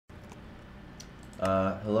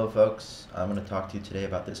Hello folks, I'm going to talk to you today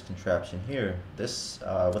about this contraption here.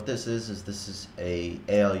 What this is a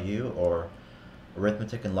ALU, or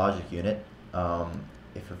Arithmetic and Logic Unit.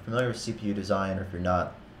 If you're familiar with CPU design, or if you're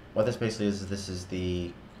not, what this basically is this is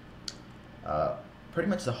the pretty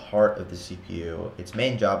much the heart of the CPU. Its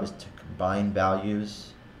main job is to combine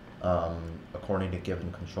values according to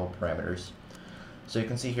given control parameters. So you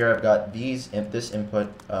can see here I've got this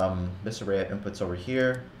input, this array of inputs over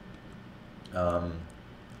here,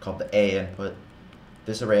 called the A input,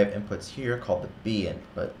 this array of inputs here called the B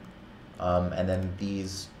input, and then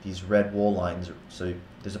these red wool lines. So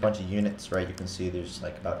there's a bunch of units, right? You can see there's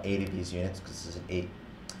like about 8 of these units because this is an 8,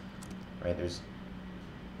 right? There's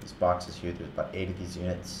these boxes here. There's about 8 of these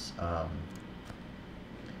units,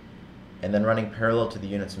 and then running parallel to the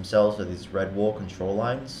units themselves are these red wool control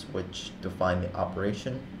lines, which define the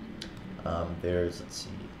operation. There's, let's see,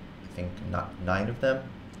 I think 9 of them.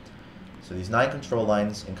 So these 9 control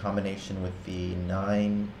lines, in combination with the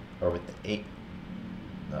 9, or with the 8,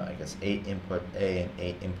 I guess 8 input A and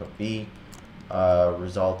 8 input B,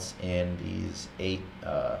 results in these 8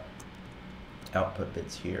 output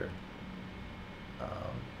bits here.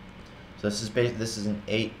 So this is an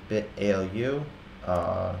 8-bit ALU.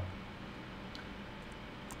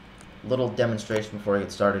 Little demonstration before I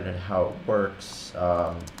get started on how it works.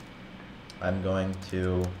 I'm going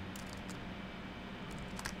to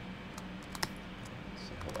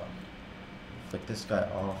flick this guy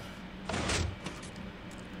off.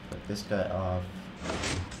 Flick this guy off.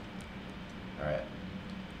 Alright.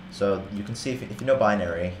 So you can see, if you know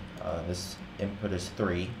binary, this input is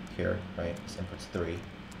 3 here, right? This input's 3.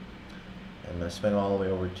 I'm going to swing all the way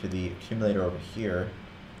over to the accumulator over here.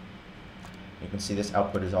 You can see this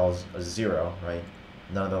output is all a 0, right?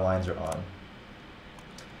 None of the lines are on.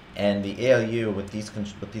 And the ALU, with these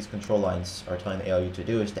control lines are telling the ALU to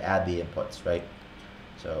do, is to add the inputs, right?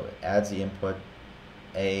 So it adds the input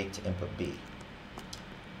A to input B.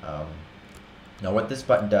 Now what this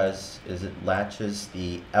button does is it latches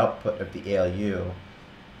the output of the ALU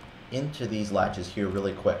into these latches here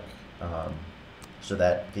really quick, so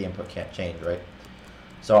that the input can't change, right?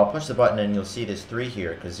 So I'll push the button and you'll see there's 3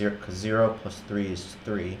 here, because 0 plus 3 is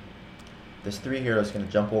 3. This 3 here is going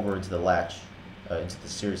to jump over into the latch, into the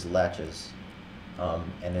series of latches,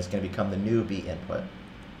 and it's going to become the new B input.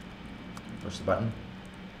 Push the button.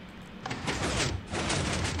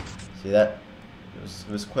 See that?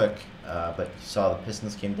 It was quick, but you saw the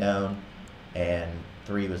pistons came down and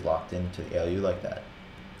 3 was locked into the ALU like that,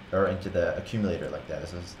 or into the accumulator like that.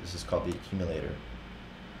 This is called the accumulator.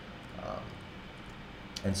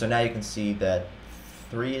 And so now you can see that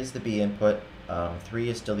 3 is the B input, 3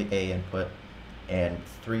 is still the A input, and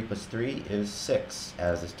 3 plus 3 is 6,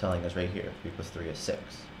 as it's telling us right here. 3 plus 3 is 6.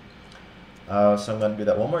 So I'm going to do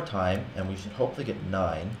that one more time, and we should hopefully get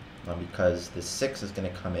 9, because the 6 is going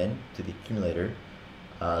to come in to the accumulator.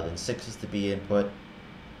 Then 6 is the B input,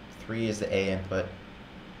 3 is the A input,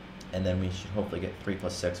 and then we should hopefully get 3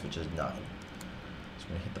 plus 6, which is 9. So I'm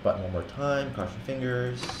going to hit the button one more time, cross your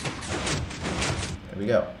fingers. There we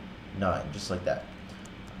go, 9, just like that.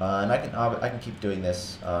 And I can keep doing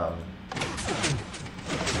this. So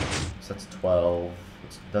that's 12.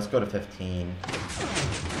 Let's go to 15.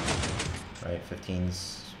 Right,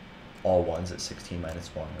 15's all 1s at 16 minus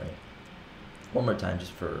 1, right? One more time,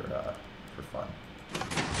 just for fun.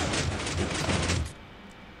 18.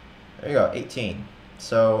 There you go, 18.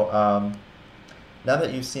 So now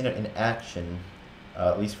that you've seen it in action,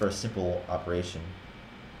 at least for a simple operation,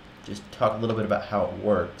 just talk a little bit about how it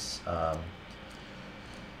works.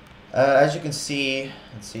 As you can see,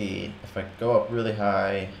 let's see, if I go up really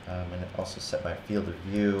high, and also set my field of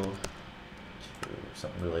view to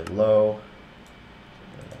something really low,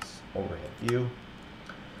 so nice overhead view,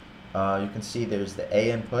 you can see there's the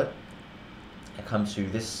A input. It comes to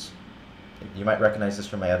this, you might recognize this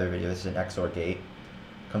from my other video, this is an XOR gate.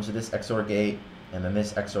 It comes to this XOR gate, and then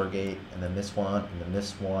this XOR gate, and then this one, and then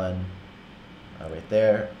this one, right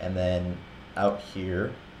there, and then out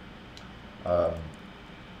here.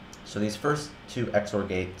 So these first 2 XOR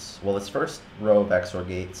gates, well, this first row of XOR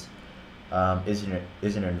gates is an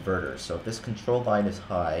inverter. So if this control line is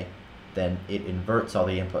high, then it inverts all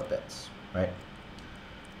the input bits, right?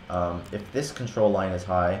 If this control line is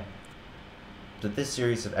high, with this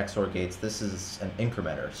series of XOR gates, this is an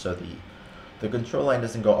incrementer. So the control line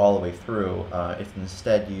doesn't go all the way through. It's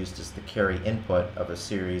instead used as the carry input of a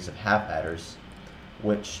series of half adders,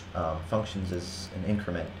 which functions as an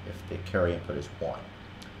increment if the carry input is 1.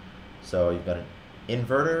 So you've got an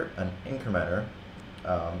inverter, an incrementer.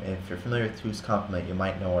 If you're familiar with 2's complement, you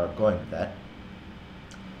might know where I'm going with that.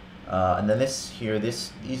 And then these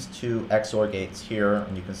two XOR gates here,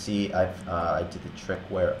 and you can see I did the trick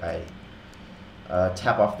where I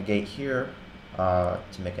tap off the gate here to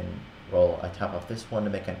make a roll. I tap off this one to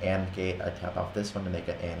make an AND gate. I tap off this one to make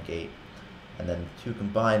an AND gate. And then the two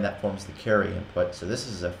combined, that forms the carry input. So this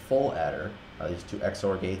is a full adder. These two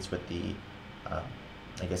XOR gates with the,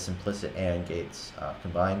 I guess, implicit AND gates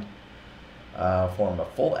combined form a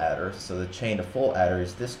full adder. So the chain of full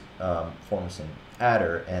adders, this forms an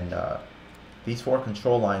adder, and these four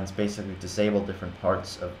control lines basically disable different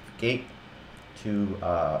parts of the gate to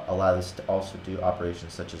allow this to also do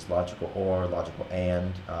operations such as logical OR, logical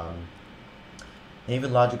AND, and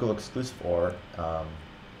even logical exclusive OR,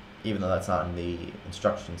 even though that's not in the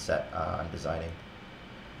instruction set I'm designing.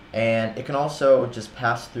 And it can also just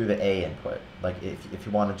pass through the A input. Like if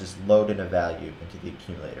you want to just load in a value into the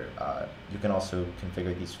accumulator, you can also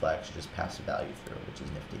configure these flags to just pass a value through, which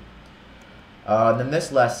is nifty. And then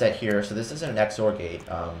this last set here, so this isn't an XOR gate.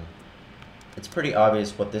 It's pretty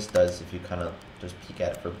obvious what this does if you kind of just peek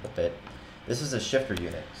at it for a little bit. This is a shifter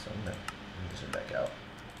unit, so I'm going to zoom back out.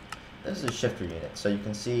 This is a shifter unit, so you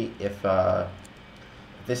can see if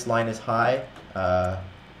this line is high,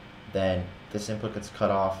 then this input gets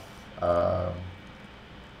cut off.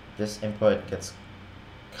 This input gets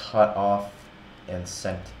cut off and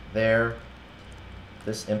sent there.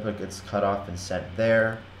 This input gets cut off and sent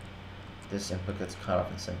there. This input gets cut off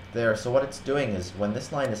and sent there. So what it's doing is when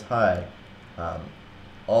this line is high,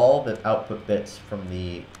 all the output bits from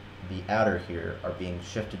the adder here are being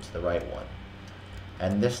shifted to the right one.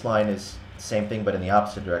 And this line is the same thing but in the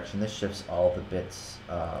opposite direction. This shifts all the bits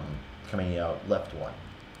coming out left one.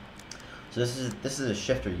 So this is a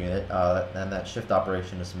shifter unit, and that shift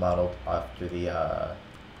operation is modeled after the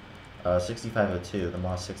 6502, the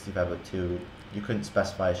MOS 6502. You couldn't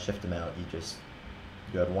specify a shift amount,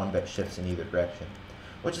 you had one bit shifts in either direction,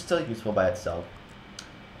 which is still useful by itself.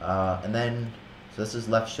 And then, so this is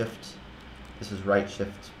left shift, this is right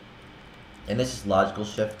shift, and this is logical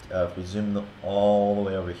shift. If we zoom all the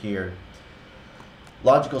way over here,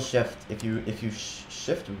 logical shift, if you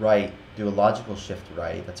shift right, do a logical shift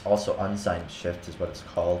right, that's also unsigned shift is what it's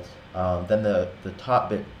called, then the top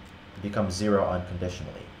bit becomes 0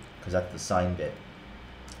 unconditionally, because that's the sign bit.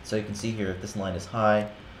 So you can see here, if this line is high,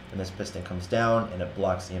 then this piston comes down and it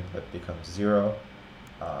blocks the input, becomes 0.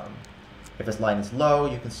 If this line is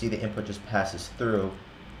low, you can see the input just passes through,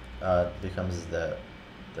 becomes the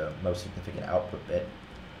most significant output bit,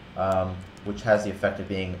 which has the effect of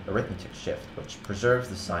being arithmetic shift, which preserves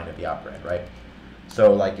the sign of the operand, right?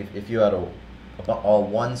 So like if you had all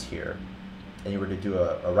ones here, and you were to do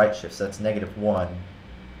a right shift, so that's -1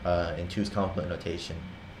 in 2's complement notation.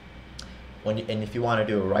 And if you want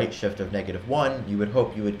to do a right shift of -1, you would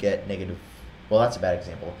hope you would get negative, well, that's a bad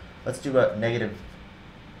example. Let's do a negative,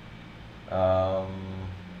 I'm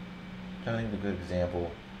trying to think of a good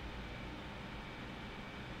example.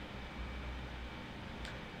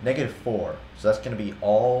 -4, so that's going to be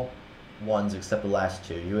all ones except the last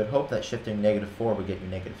two. You would hope that shifting -4 would get you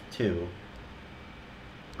 -2.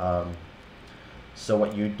 So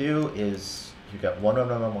what you do is you got 1, 1,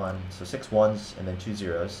 1, 1, 1, so 6 ones and then 2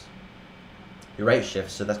 zeros. You right shift,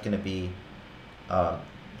 so that's going to be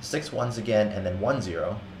 6 ones again and then 1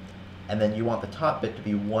 0. And then you want the top bit to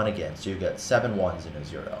be 1 again, so you get 7 ones and a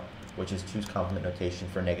 0, which is 2's complement notation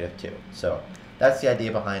for -2. So that's the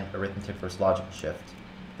idea behind arithmetic versus logical shift.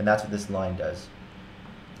 And that's what this line does.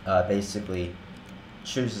 Basically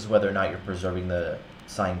chooses whether or not you're preserving the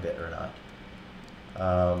sign bit or not.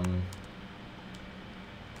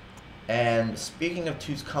 And speaking of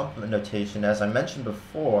 2's complement notation, as I mentioned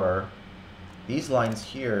before, these lines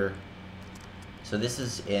here, so this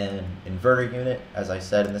is an inverter unit, as I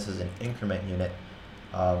said, and this is an increment unit.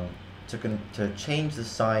 To change the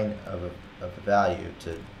sign of a value,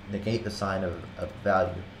 to negate the sign of a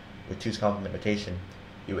value with 2's complement notation,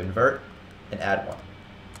 you invert and add 1,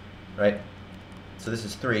 right? So this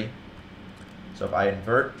is 3. So if I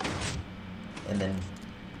invert and then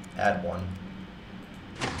add 1,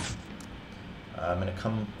 I'm going to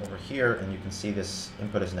come over here and you can see this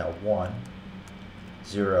input is now 1,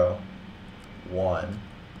 0, 1,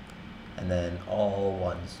 and then all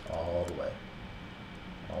ones all the way.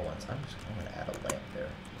 All ones. I'm going to add a lamp there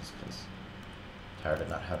just because I'm tired of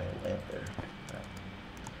not having a lamp there. Right.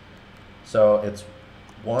 So it's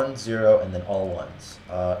 1, 0, and then all ones.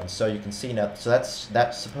 And so you can see now, so that's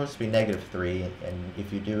supposed to be -3, and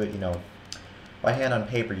if you do it, by hand on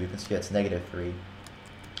paper, you can see it's -3.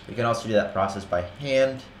 You can also do that process by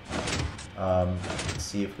hand. Let's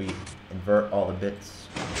see if we invert all the bits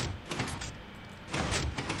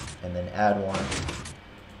and then add 1.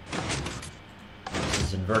 This is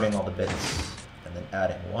is inverting all the bits and then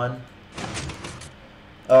adding 1.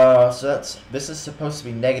 So this is supposed to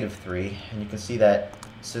be -3, and you can see that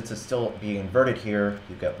since it's still being inverted here,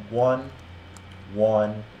 you've got 1,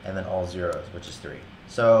 1, and then all zeros, which is 3.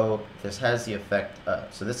 So this has the effect,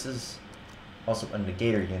 so this is also a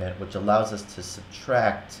negator unit, which allows us to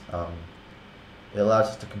subtract, it allows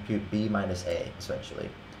us to compute b minus a, essentially.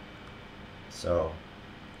 So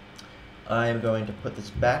I'm going to put this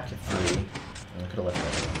back to 3. I could have left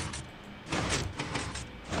that in.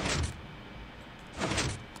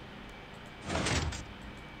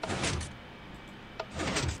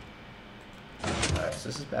 Alright, so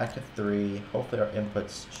this is back to 3. Hopefully our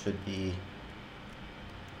inputs should be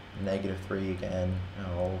 -3 again.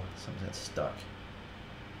 No, something that's stuck.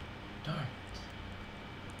 Darn it.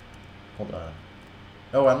 Hold on.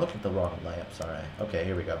 Oh, I'm looking at the wrong lamp, sorry. Okay,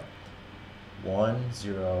 here we go. 1,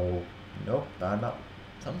 0. Nope, I'm not.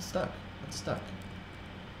 Something's stuck. It's stuck.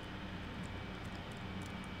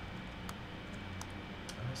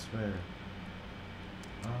 I swear.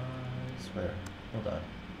 I swear. Hold on.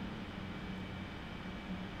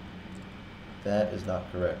 That is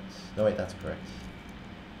not correct. No, wait, that's correct.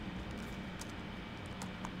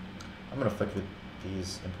 I'm gonna flick with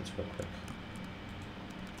these inputs real quick.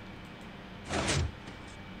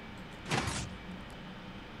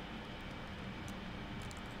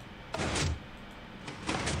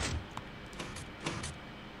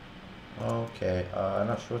 Okay, I'm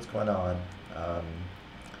not sure what's going on.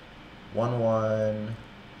 1, 1,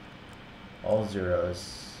 all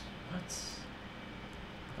zeros. What?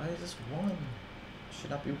 Why is this 1? It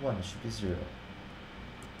should not be 1, it should be 0.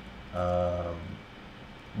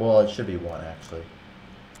 Well, it should be 1, actually.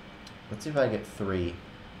 Let's see if I get 3.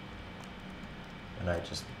 And I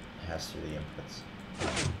just pass through the inputs.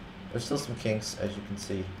 There's still some kinks, as you can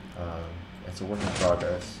see. It's a work in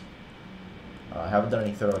progress. I haven't done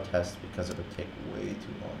any thorough tests because it would take way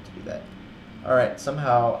too long to do that. Alright,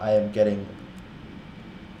 somehow I am getting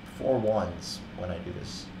 4 1s when I do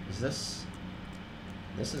this. Is this...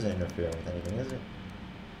 This isn't interfering with anything, is it?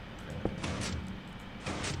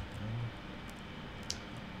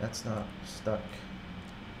 That's not stuck.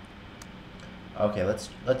 Okay, let's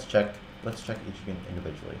check each unit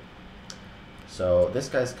individually. So this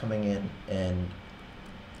guy's coming in and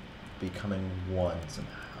becoming 1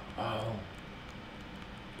 somehow. Oh.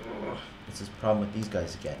 Ugh. This is a problem with these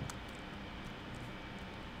guys again.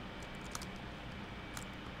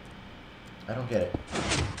 I don't get it.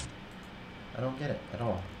 I don't get it at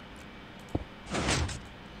all.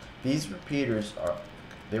 These repeaters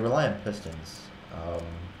they rely on pistons,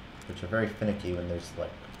 which are very finicky when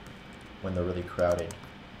when they're really crowded.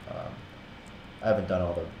 I haven't done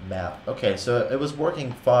all the math. Okay, so it was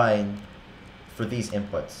working fine for these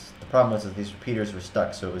inputs. The problem was that these repeaters were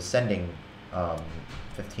stuck, so it was sending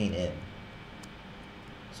 15 in.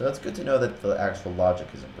 So that's good to know that the actual logic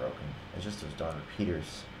isn't broken. It's just those darn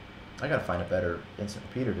repeaters. I gotta find a better instant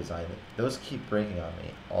repeater design. Those keep breaking on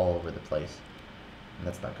me all over the place, and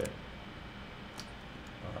that's not good.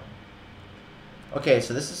 Okay,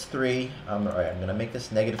 so this is 3. Alright, I'm gonna make this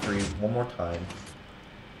 -3 one more time.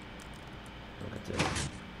 Look at this.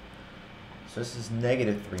 So this is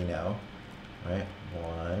 -3 now, right?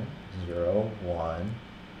 1, 0, 1,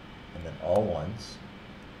 and then all 1s.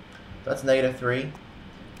 That's -3.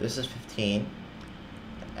 This is 15.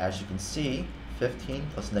 As you can see, 15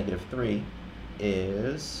 plus -3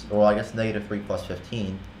 is, or I guess -3 plus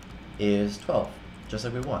 15 is 12, just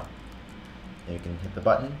like we want. And you can hit the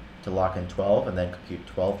button to lock in 12 and then compute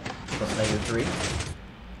 12 plus -3,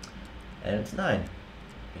 and it's 9.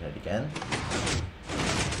 Hit it again,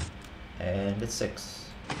 and it's 6.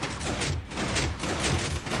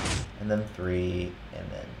 And then 3, and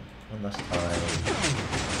then one last time.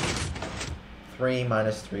 3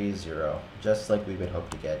 minus 3 is 0, just like we would hope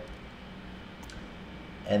to get.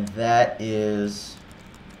 And that is...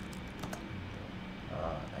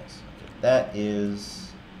 nice. Okay, that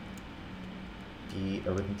is the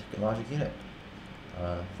arithmetic and logic unit.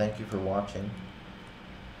 Thank you for watching.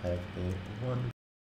 Have a wonderful